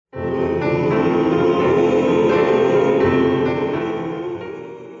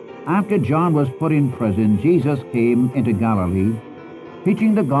After John was put in prison, Jesus came into Galilee,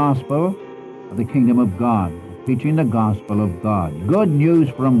 preaching the gospel of the kingdom of God, preaching the gospel of God, good news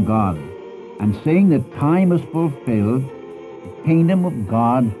from God, and saying that time is fulfilled, the kingdom of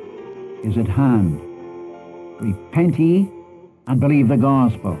God is at hand. Repent ye and believe the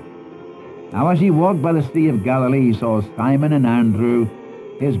gospel. Now as he walked by the Sea of Galilee, he saw Simon and Andrew,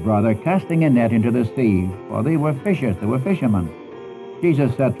 his brother, casting a net into the sea, for they were fishers, they were fishermen.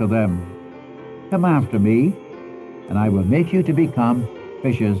 Jesus said to them, Come after me, and I will make you to become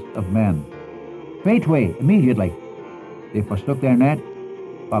fishers of men. Straightway, immediately, they forsook their net,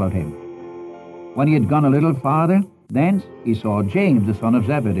 followed him. When he had gone a little farther, thence he saw James, the son of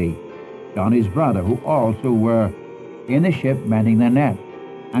Zebedee, John his brother, who also were in the ship mending their net.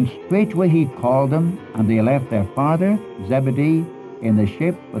 And straightway he called them, and they left their father Zebedee in the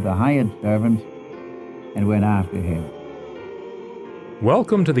ship with the hired servants, and went after him.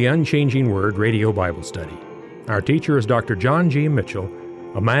 Welcome to the Unchanging Word Radio Bible Study. Our teacher is Dr. John G. Mitchell,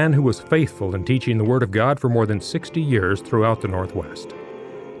 a man who was faithful in teaching the Word of God for more than 60 years throughout the Northwest.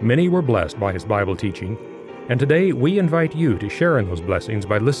 Many were blessed by his Bible teaching, and today we invite you to share in those blessings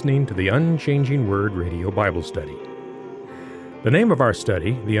by listening to the Unchanging Word Radio Bible Study. The name of our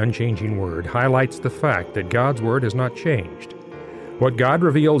study, The Unchanging Word, highlights the fact that God's Word has not changed. What God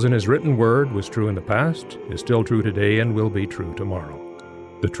reveals in His written Word was true in the past, is still true today, and will be true tomorrow.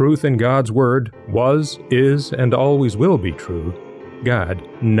 The truth in God's Word was, is, and always will be true. God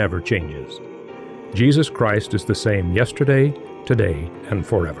never changes. Jesus Christ is the same yesterday, today, and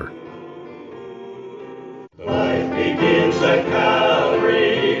forever. Life begins at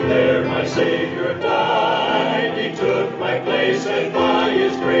Calvary, there my Savior died. He took my place and by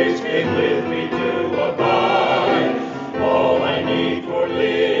His grace came with me to abide. All I need for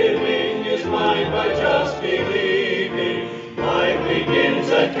living is mine by just believing. Life begins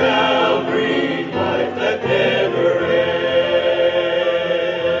at Calvary, life that never ends.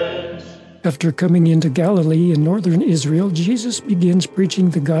 After coming into Galilee in northern Israel, Jesus begins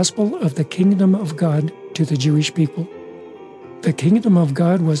preaching the gospel of the kingdom of God to the Jewish people. The kingdom of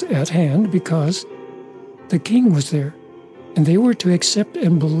God was at hand because the king was there, and they were to accept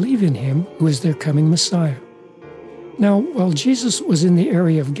and believe in him who is their coming Messiah. Now, while Jesus was in the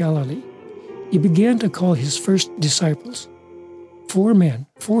area of Galilee, he began to call his first disciples, 4 men,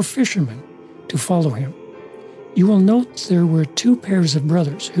 4 fishermen, to follow him. You will note there were 2 pairs of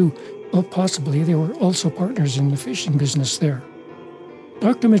brothers who, well, possibly they were also partners in the fishing business there.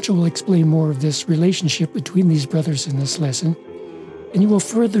 Dr. Mitchell will explain more of this relationship between these brothers in this lesson, and you will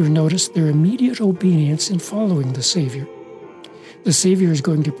further notice their immediate obedience in following the Savior. The Savior is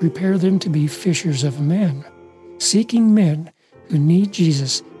going to prepare them to be fishers of men, seeking men who need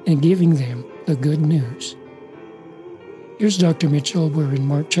Jesus and giving them the good news. Here's Dr. Mitchell. We're in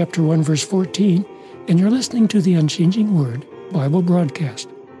Mark chapter 1, verse 14, and you're listening to the Unchanging Word Bible broadcast.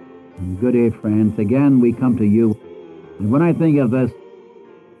 Good day, friends. Again, we come to you. And when I think of this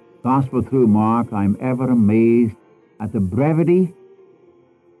gospel through Mark, I'm ever amazed at the brevity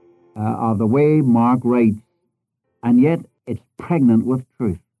of the way Mark writes, and yet it's pregnant with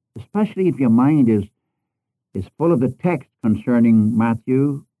truth, especially if your mind is full of the text concerning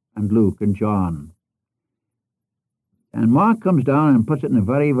Matthew and Luke and John. And Mark comes down and puts it in a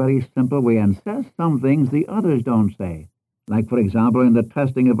very, very simple way and says some things the others don't say. Like, for example, in the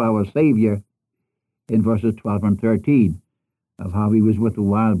testing of our Savior in verses 12 and 13, of how he was with the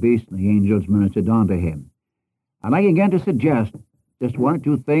wild beasts and the angels ministered unto him. I'd like again to suggest just 1 or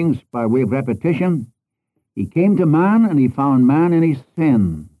 2 things by way of repetition. He came to man, and he found man in his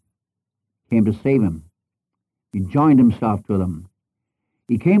sin. Came to save him. He joined himself to them.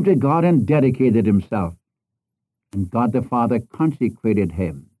 He came to God and dedicated himself, and God the Father consecrated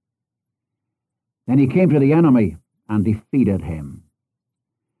him. Then he came to the enemy and defeated him.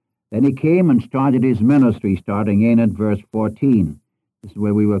 Then he came and started his ministry, starting in at verse 14. This is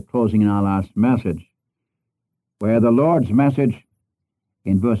where we were closing in our last message, where the Lord's message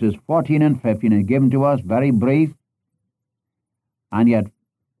in verses 14 and 15 is given to us, very brief, and yet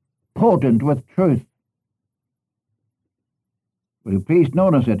potent with truth. Will you please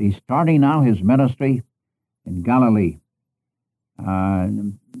notice it? He's starting now his ministry in Galilee.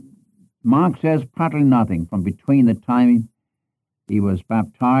 Mark says practically nothing from between the time he was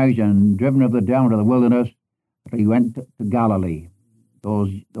baptized and driven of the devil to the wilderness until he went to Galilee.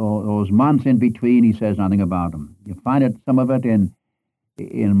 Those months in between, he says nothing about them. You find it, some of it in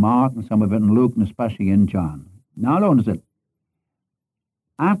Mark and some of it in Luke and especially in John. Now notice it.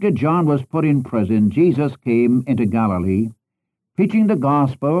 After John was put in prison, Jesus came into Galilee, preaching the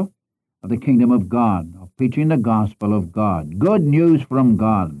gospel of the kingdom of God, preaching the gospel of God, good news from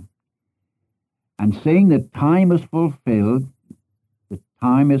God. and saying the time is fulfilled, the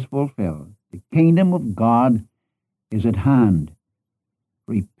time is fulfilled. The kingdom of God is at hand.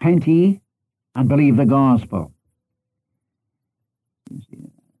 Repent ye and believe the gospel.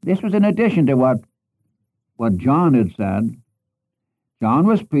 This was in addition to what John had said. John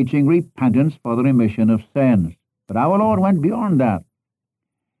was preaching repentance for the remission of sins. But our Lord went beyond that.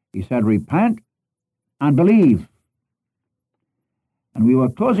 He said, repent and believe. And we were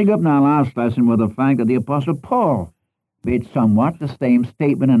closing up in our last lesson with the fact that the Apostle Paul made somewhat the same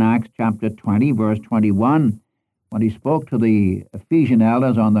statement in Acts chapter 20, verse 21, when he spoke to the Ephesian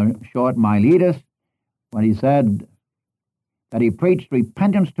elders on the shore at Miletus, when he said that he preached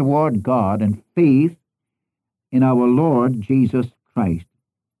repentance toward God and faith in our Lord Jesus Christ.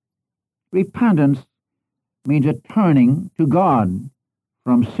 Repentance means a turning to God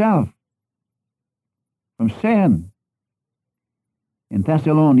from self, from sin. In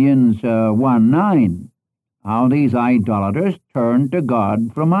Thessalonians 1:9, how these idolaters turned to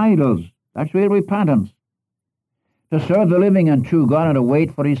God from idols. That's real repentance. To serve the living and true God and to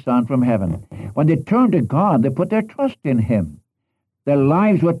wait for his Son from heaven. When they turned to God, they put their trust in him. Their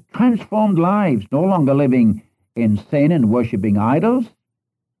lives were transformed lives, no longer living in sin and worshipping idols,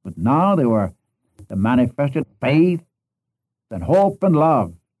 but now they were the manifested faith and hope and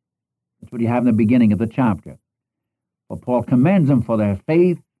love. That's what you have in the beginning of the chapter. For Paul commends them for their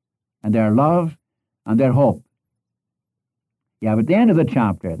faith and their love and their hope. You have at the end of the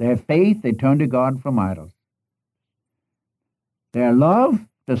chapter, their faith, they turn to God from idols. Their love,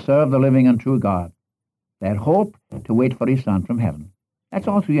 to serve the living and true God. Their hope, to wait for his Son from heaven. That's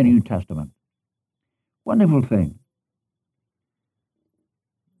all through your New Testament. Wonderful thing.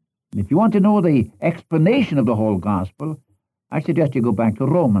 And if you want to know the explanation of the whole gospel, I suggest you go back to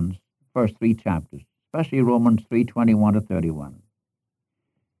Romans, first 3 chapters, especially Romans 3:21 to 31.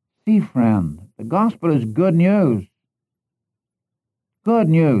 See, friend, the gospel is good news. Good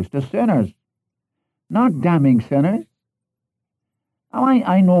news to sinners, not damning sinners. Now,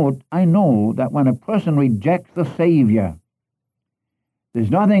 I know that when a person rejects the Savior,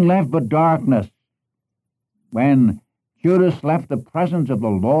 there's nothing left but darkness. When Judas left the presence of the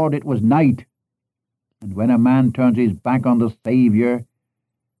Lord, it was night. And when a man turns his back on the Savior,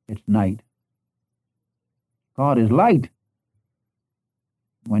 it's night. God is light.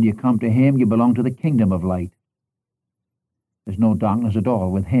 When you come to him, you belong to the kingdom of light. There's no darkness at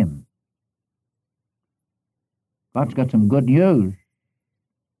all with him. God's got some good news.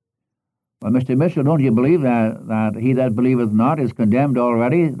 Well, Mr. Mitchell, don't you believe that he that believeth not is condemned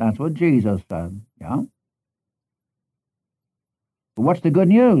already? That's what Jesus said, yeah? But what's the good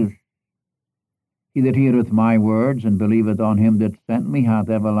news? He that heareth my words and believeth on him that sent me hath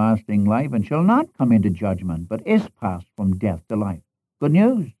everlasting life, and shall not come into judgment, but is passed from death to life. Good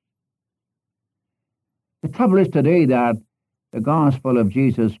news. The trouble is today that the gospel of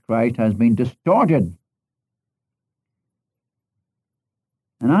Jesus Christ has been distorted.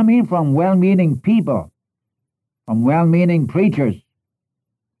 And I mean from well-meaning people, from well-meaning preachers.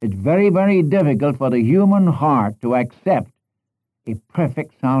 It's very, very difficult for the human heart to accept a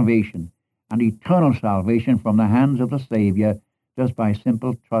perfect salvation, an eternal salvation from the hands of the Savior just by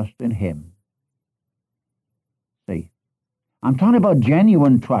simple trust in him. See, I'm talking about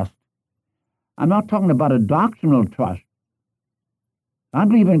genuine trust. I'm not talking about a doctrinal trust. I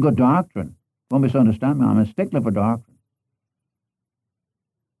believe in good doctrine. Don't misunderstand me. I'm a stickler for doctrine.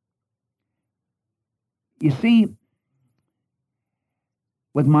 You see,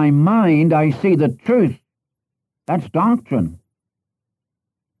 with my mind, I see the truth. That's doctrine.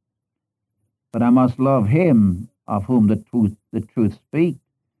 But I must love him of whom the truth speaks.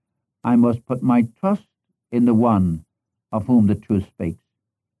 I must put my trust in the one of whom the truth speaks.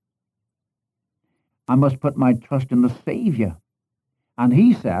 I must put my trust in the Savior. And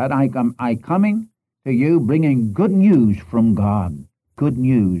he said, I coming to you bringing good news from God. Good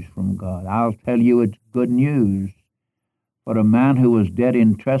news from God. I'll tell you it's good news for a man who was dead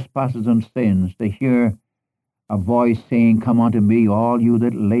in trespasses and sins to hear a voice saying, come unto me, all you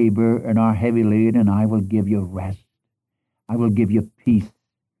that labor and are heavy laden, and I will give you rest. I will give you peace.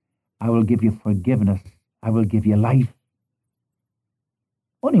 I will give you forgiveness. I will give you life.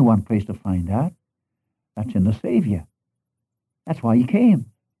 Only one place to find that. That's in the Savior. That's why he came.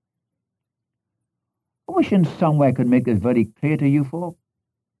 I wish in some way I could make this very clear to you folk.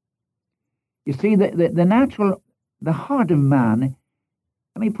 You see, the heart of man,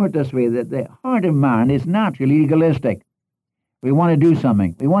 let me put it this way, that the heart of man is naturally legalistic. We want to do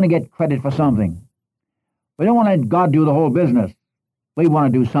something. We want to get credit for something. We don't want to let God do the whole business. We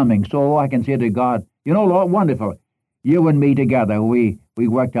want to do something. So I can say to God, you know, Lord, wonderful. You and me together, we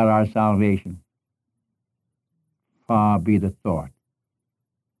worked out our salvation. far be the thought.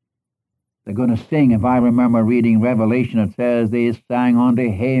 They're going to sing, if I remember reading Revelation, it says, they sang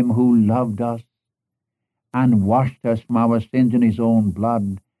unto him who loved us and washed us from our sins in his own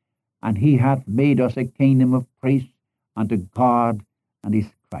blood, and he hath made us a kingdom of priests unto God and his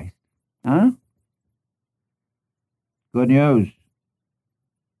Christ. Huh? Good news.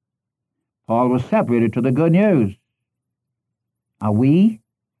 Paul was separated to the good news. Are we?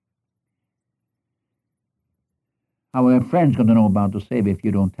 How are friends going to know about the Savior if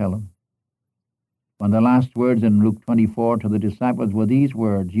you don't tell them? One of the last words in Luke 24 to the disciples were these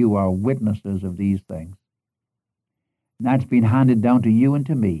words, you are witnesses of these things. And that's been handed down to you and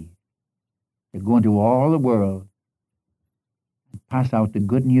to me. To go into all the world and pass out the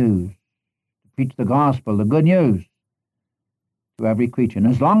good news, to preach the gospel, the good news, to every creature. And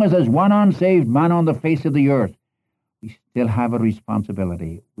as long as there's one unsaved man on the face of the earth, we still have a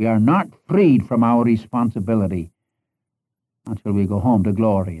responsibility. We are not freed from our responsibility until we go home to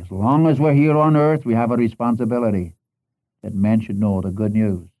glory. As long as we're here on earth, we have a responsibility that men should know the good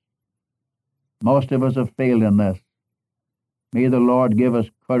news. Most of us have failed in this. May the Lord give us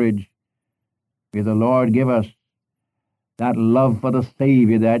courage. May the Lord give us that love for the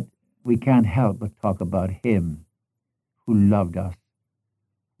Savior that we can't help but talk about him who loved us,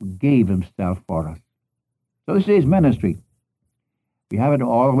 who gave himself for us. So this is ministry. We have it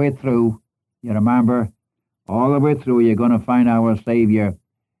all the way through. You remember, all the way through, you're going to find our Savior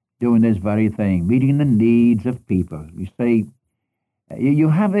doing this very thing, meeting the needs of people. You say, you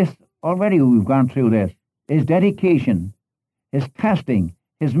have this already, we've gone through this. His dedication, his testing,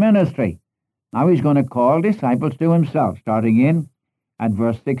 his ministry. Now he's going to call disciples to himself, starting in at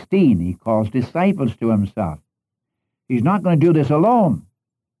verse 16. He calls disciples to himself. He's not going to do this alone.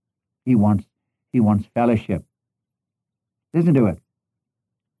 He wants fellowship. Listen to it.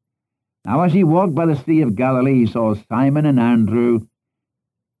 Now as he walked by the Sea of Galilee, he saw Simon and Andrew,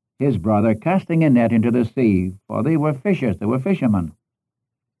 his brother, casting a net into the sea, for they were fishers, they were fishermen,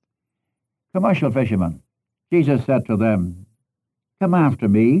 commercial fishermen. Jesus said to them, come after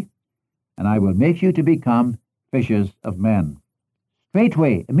me, and I will make you to become fishers of men.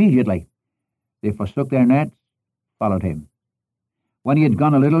 Straightway, immediately, they forsook their nets, followed him. When he had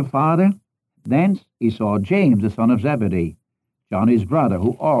gone a little farther, thence he saw James, the son of Zebedee, John his brother,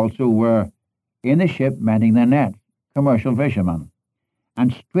 who also were in the ship mending their nets, commercial fishermen.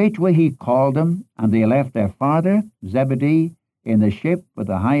 And straightway he called them, and they left their father, Zebedee, in the ship with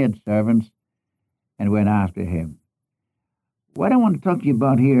the hired servants, and went after him. What I want to talk to you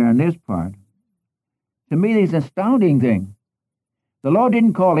about here in this part, to me, is an astounding thing. The Lord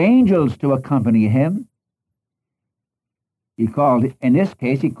didn't call angels to accompany him. He called, in this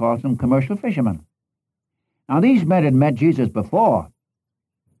case, he calls them commercial fishermen. Now, these men had met Jesus before.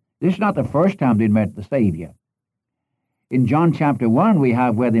 This is not the first time they'd met the Savior. In John chapter 1, we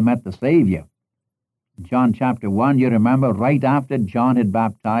have where they met the Savior. In John chapter 1, you remember, right after John had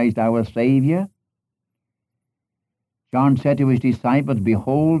baptized our Savior, John said to his disciples,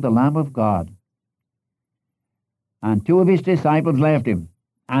 behold, the Lamb of God. And two of his disciples left him.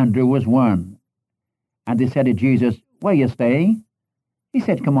 Andrew was one. And they said to Jesus, where are you staying? He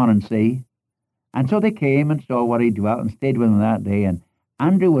said, come on and see. And so they came and saw where he dwelt and stayed with him that day. And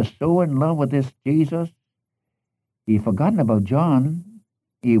Andrew was so in love with this Jesus, he'd forgotten about John.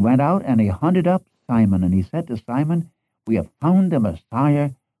 He went out and he hunted up Simon. And he said to Simon, we have found the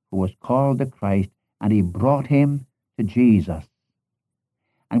Messiah who was called the Christ. And he brought him to Jesus.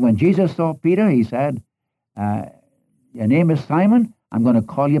 And when Jesus saw Peter, he said, your name is Simon. I'm going to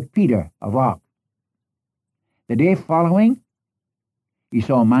call you Peter, a rock. The day following, he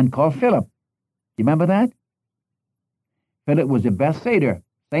saw a man called Philip. Do you remember that? Philip was the Bethsaida,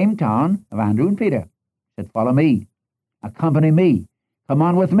 same town of Andrew and Peter. He said, follow me, accompany me, come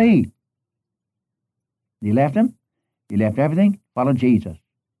on with me. He left him. He left everything, followed Jesus.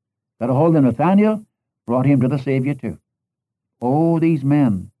 Got a hold of Nathanael, brought him to the Savior too. Oh, these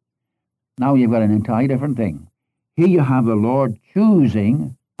men. Now you've got an entirely different thing. Here you have the Lord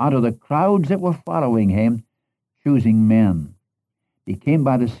choosing, out of the crowds that were following him, choosing men. He came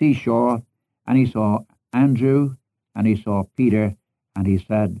by the seashore, and he saw Andrew, and he saw Peter, and he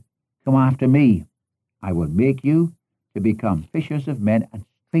said, come after me. I will make you to become fishers of men. And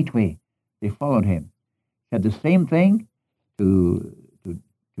straightway they followed him. He said the same thing to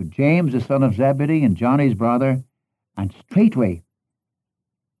James, the son of Zebedee, and John, his brother, and straightway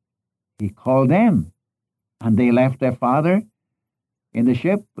he called them, and they left their father in the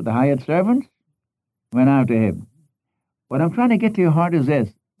ship with the hired servants, went after him. What I'm trying to get to your heart is this,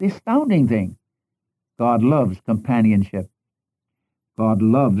 the astounding thing. God loves companionship. God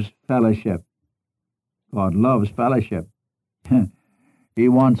loves fellowship. God loves fellowship. He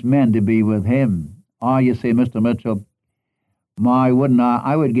wants men to be with him. Oh, you say, Mr. Mitchell,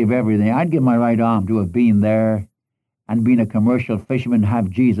 I would give everything. I'd give my right arm to have been there and been a commercial fisherman, have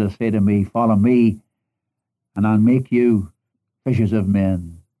Jesus say to me, follow me, and I'll make you fishers of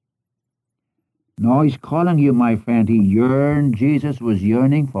men. No, he's calling you, my friend. Jesus was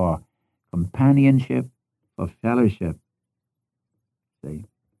yearning for companionship, for fellowship. See?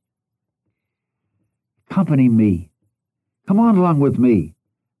 Accompany me. Come on along with me.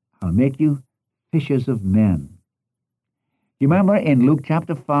 I'll make you fishers of men. You remember in Luke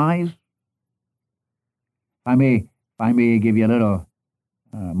chapter 5? If I may give you a little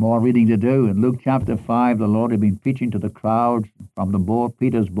more reading to do. In Luke chapter 5, the Lord had been preaching to the crowds from the boat,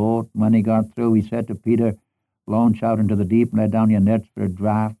 Peter's boat. When he got through, he said to Peter, launch out into the deep and let down your nets for a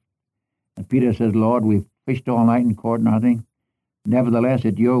draught. And Peter says, Lord, we've fished all night and caught nothing. Nevertheless,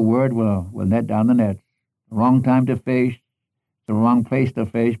 at your word, we'll let down the nets. Wrong time to fish. It's the wrong place to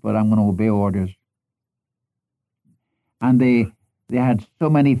fish, but I'm going to obey orders. And they had so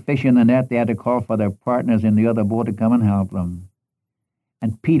many fish in the net, they had to call for their partners in the other boat to come and help them.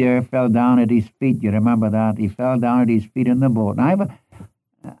 And Peter fell down at his feet. You remember that? He fell down at his feet in the boat. And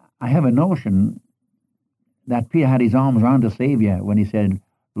I have a notion that Peter had his arms around the Savior when he said,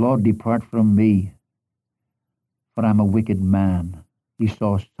 Lord, depart from me, for I'm a wicked man. He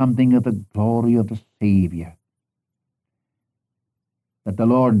saw something of the glory of the Savior. That the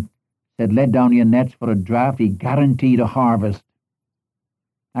Lord said, let down your nets for a draught. He guaranteed a harvest.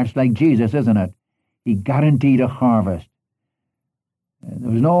 That's like Jesus, isn't it? He guaranteed a harvest.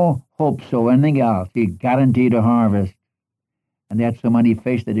 There was no hope so anything else. He guaranteed a harvest. And they had so many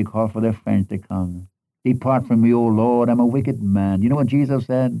fish that he called for their friends to come. Depart from me, O Lord, I'm a wicked man. You know what Jesus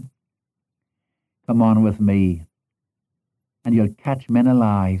said? Come on with me, and you'll catch men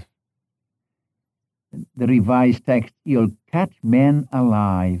alive. The revised text, you'll catch men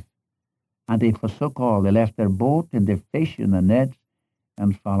alive. And they forsook all. They left their boat and their fish in the nets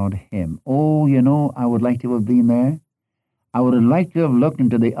and followed him. Oh, you know, I would like to have been there. I would have liked to have looked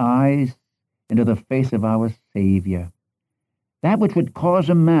into the eyes, into the face of our Savior. That which would cause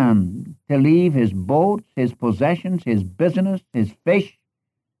a man to leave his boats, his possessions, his business, his fish.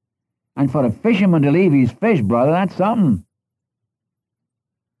 And for a fisherman to leave his fish, brother, that's something.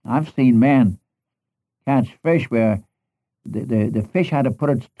 I've seen men catch fish where the fish had to put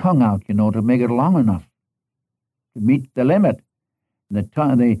its tongue out, you know, to make it long enough to meet the limit.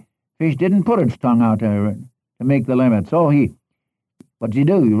 The fish didn't put its tongue out to make the limit. So what does he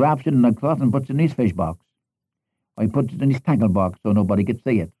do? He wraps it in a cloth and puts it in his fish box. Or he puts it in his tackle box so nobody could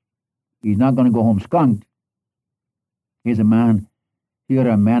see it. He's not going to go home skunked. Here's a man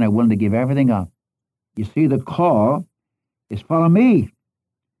willing to give everything up. You see, the call is follow me.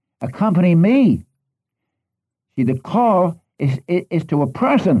 Accompany me. See, the call is to a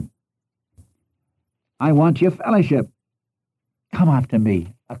person. I want your fellowship. Come after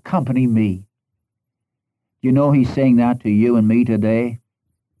me. Accompany me. You know he's saying that to you and me today?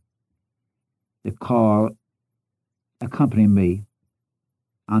 The call, accompany me.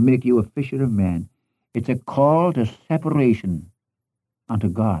 I'll make you a fisher of men. It's a call to separation unto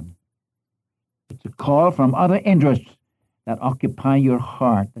God. It's a call from other interests that occupy your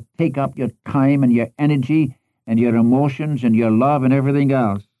heart, that take up your time and your energy and your emotions and your love and everything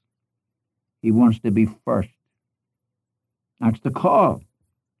else. He wants to be first. That's the call.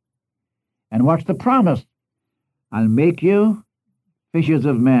 And what's the promise? I'll make you fishers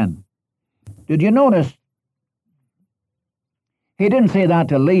of men. Did you notice? He didn't say that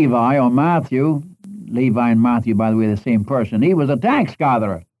to Levi or Matthew. Levi and Matthew, by the way, the same person. He was a tax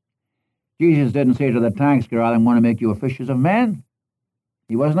gatherer. Jesus didn't say to the tax gatherer, I want to make you a fishers of men.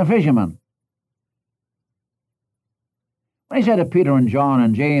 He wasn't a fisherman. When he said to Peter and John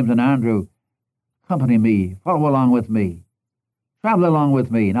and James and Andrew, accompany me, follow along with me, travel along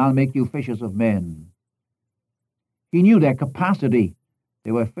with me, and I'll make you fishers of men. He knew their capacity.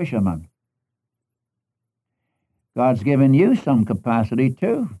 They were fishermen. God's given you some capacity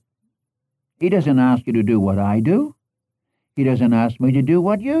too. He doesn't ask you to do what I do. He doesn't ask me to do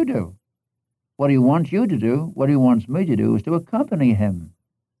what you do. What he wants you to do, what he wants me to do, is to accompany him.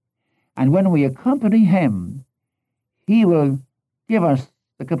 And when we accompany him, he will give us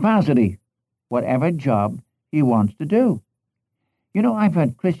the capacity, whatever job he wants to do. You know, I've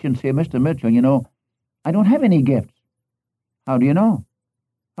had Christians say, Mr. Mitchell, you know, I don't have any gifts. How do you know?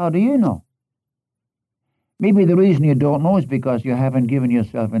 How do you know? Maybe the reason you don't know is because you haven't given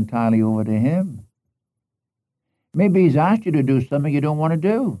yourself entirely over to him. Maybe he's asked you to do something you don't want to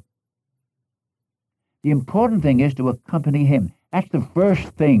do. The important thing is to accompany him. That's the first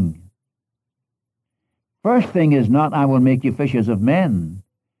thing. First thing is not, I will make you fishers of men.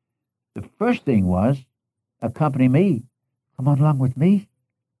 The first thing was, accompany me. Come on along with me.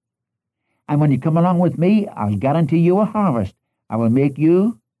 And when you come along with me, I'll guarantee you a harvest. I will make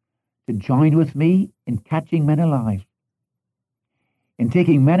you to join with me in catching men alive, in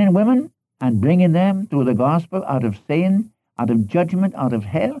taking men and women and bringing them through the gospel out of sin, out of judgment, out of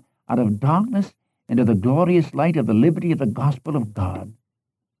hell, out of darkness, into the glorious light of the liberty of the gospel of God.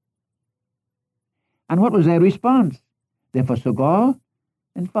 And what was their response? They forsook all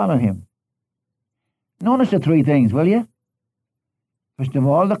and followed him. Notice the three things, will you? First of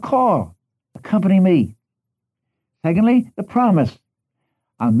all, the call, accompany me. Secondly, the promise,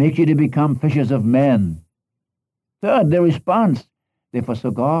 I'll make you to become fishers of men. Third, the response, they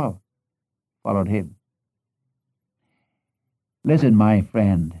forsook all, followed him. Listen, my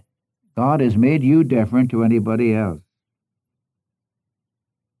friend, God has made you different to anybody else.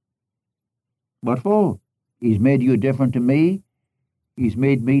 What for? He's made you different to me. He's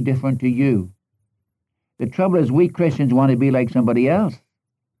made me different to you. The trouble is, we Christians want to be like somebody else.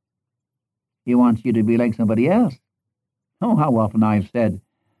 He wants you to be like somebody else. Oh, how often I've said,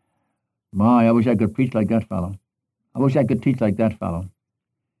 my, I wish I could preach like that fellow. I wish I could teach like that fellow.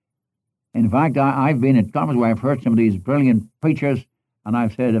 In fact, I've been at conferences where I've heard some of these brilliant preachers, and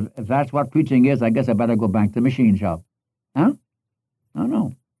I've said, if that's what preaching is, I guess I better go back to the machine shop. Huh? Oh,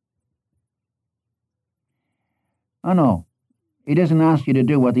 no. Oh, no. He doesn't ask you to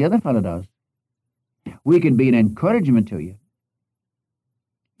do what the other fellow does. We can be an encouragement to you.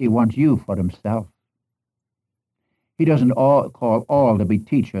 He wants you for himself. He doesn't call all to be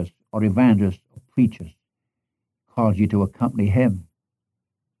teachers or evangelists or preachers. He calls you to accompany him.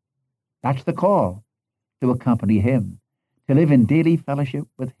 That's the call, to accompany him, to live in daily fellowship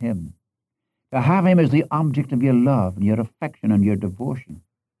with him, to have him as the object of your love and your affection and your devotion,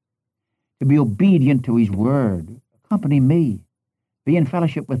 to be obedient to his word. Accompany me. Be in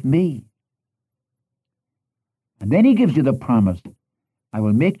fellowship with me. And then he gives you the promise, I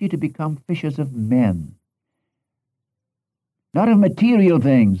will make you to become fishers of men. Not of material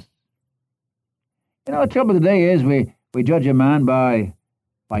things. You know, the trouble today is we judge a man by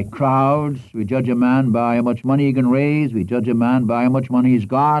crowds. We judge a man by how much money he can raise. We judge a man by how much money he's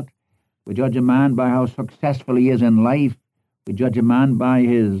got. We judge a man by how successful he is in life. We judge a man by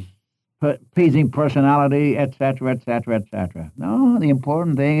his pleasing personality, etc., etc., etc. No, the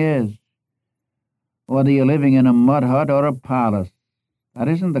important thing is whether you're living in a mud hut or a palace. That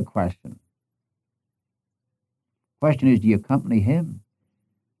isn't the question. The question is, do you accompany him?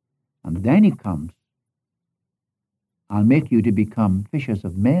 And then he comes. I'll make you to become fishers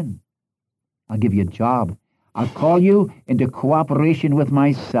of men. I'll give you a job. I'll call you into cooperation with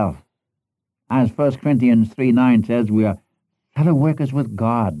myself. As 1 Corinthians 3:9 says, we are fellow workers with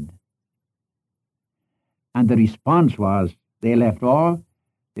God. And the response was, they left all,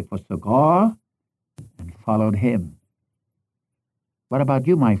 they forsook all, and followed him. What about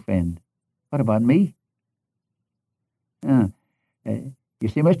you, my friend? What about me? You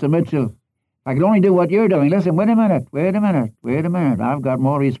see, Mr. Mitchell, if I could only do what you're doing. Listen, wait a minute. I've got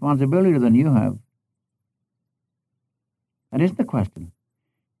more responsibility than you have. That isn't the question.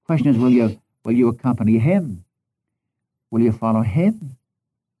 The question is, will you accompany him? Will you follow him?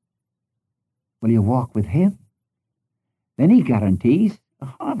 Will you walk with him? Then he guarantees a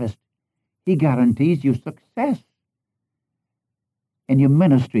harvest. He guarantees you success in your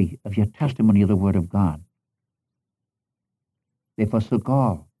ministry of your testimony of the Word of God. They forsook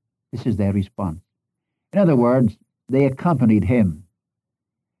all. This is their response. In other words, they accompanied him.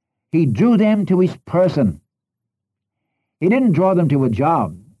 He drew them to his person. He didn't draw them to a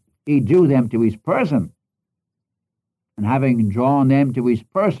job. He drew them to his person. And having drawn them to his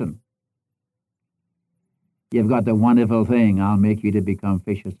person, you've got the wonderful thing, I'll make you to become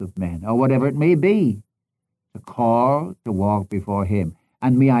fishers of men, or whatever it may be, to call, to walk before him.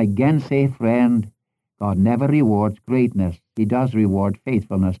 And may I again say, friend, God never rewards greatness. He does reward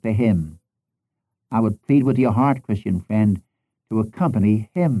faithfulness to him. I would plead with your heart, Christian friend, to accompany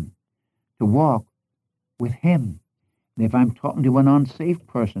him, to walk with him. And if I'm talking to an unsafe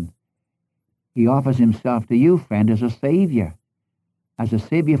person, he offers himself to you, friend, as a Savior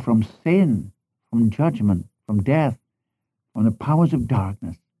from sin, from judgment, from death, from the powers of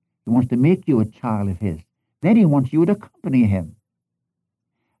darkness. He wants to make you a child of his. Then he wants you to accompany him.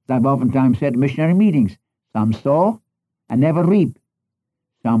 As I've oftentimes said in missionary meetings, some sow and never reap.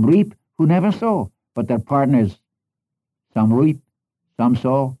 Some reap who never sow, but they're partners. Some reap, some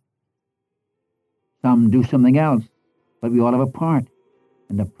sow, some do something else, but we all have a part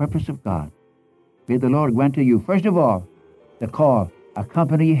in the purpose of God. May the Lord grant to you, first of all, the call,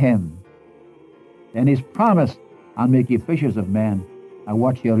 accompany him. And His promise, I'll make you fishers of men. I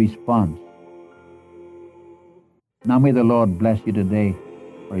watch your response. Now may the Lord bless you today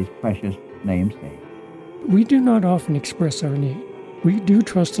for His precious name's sake. We do not often express our need. We do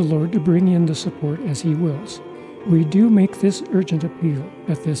trust the Lord to bring in the support as He wills. We do make this urgent appeal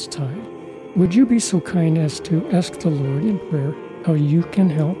at this time. Would you be so kind as to ask the Lord in prayer how you can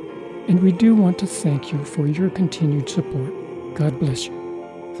help? And we do want to thank you for your continued support. God bless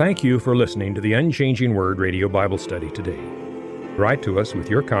you. Thank you for listening to the Unchanging Word Radio Bible Study today. Write to us with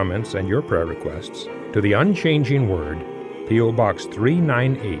your comments and your prayer requests to the Unchanging Word, P.O. Box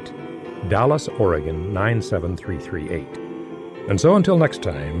 398, Dallas, Oregon 97338. And so until next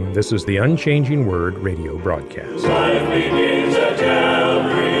time, this is the Unchanging Word Radio broadcast. Life begins at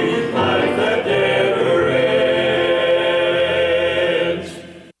Calvary.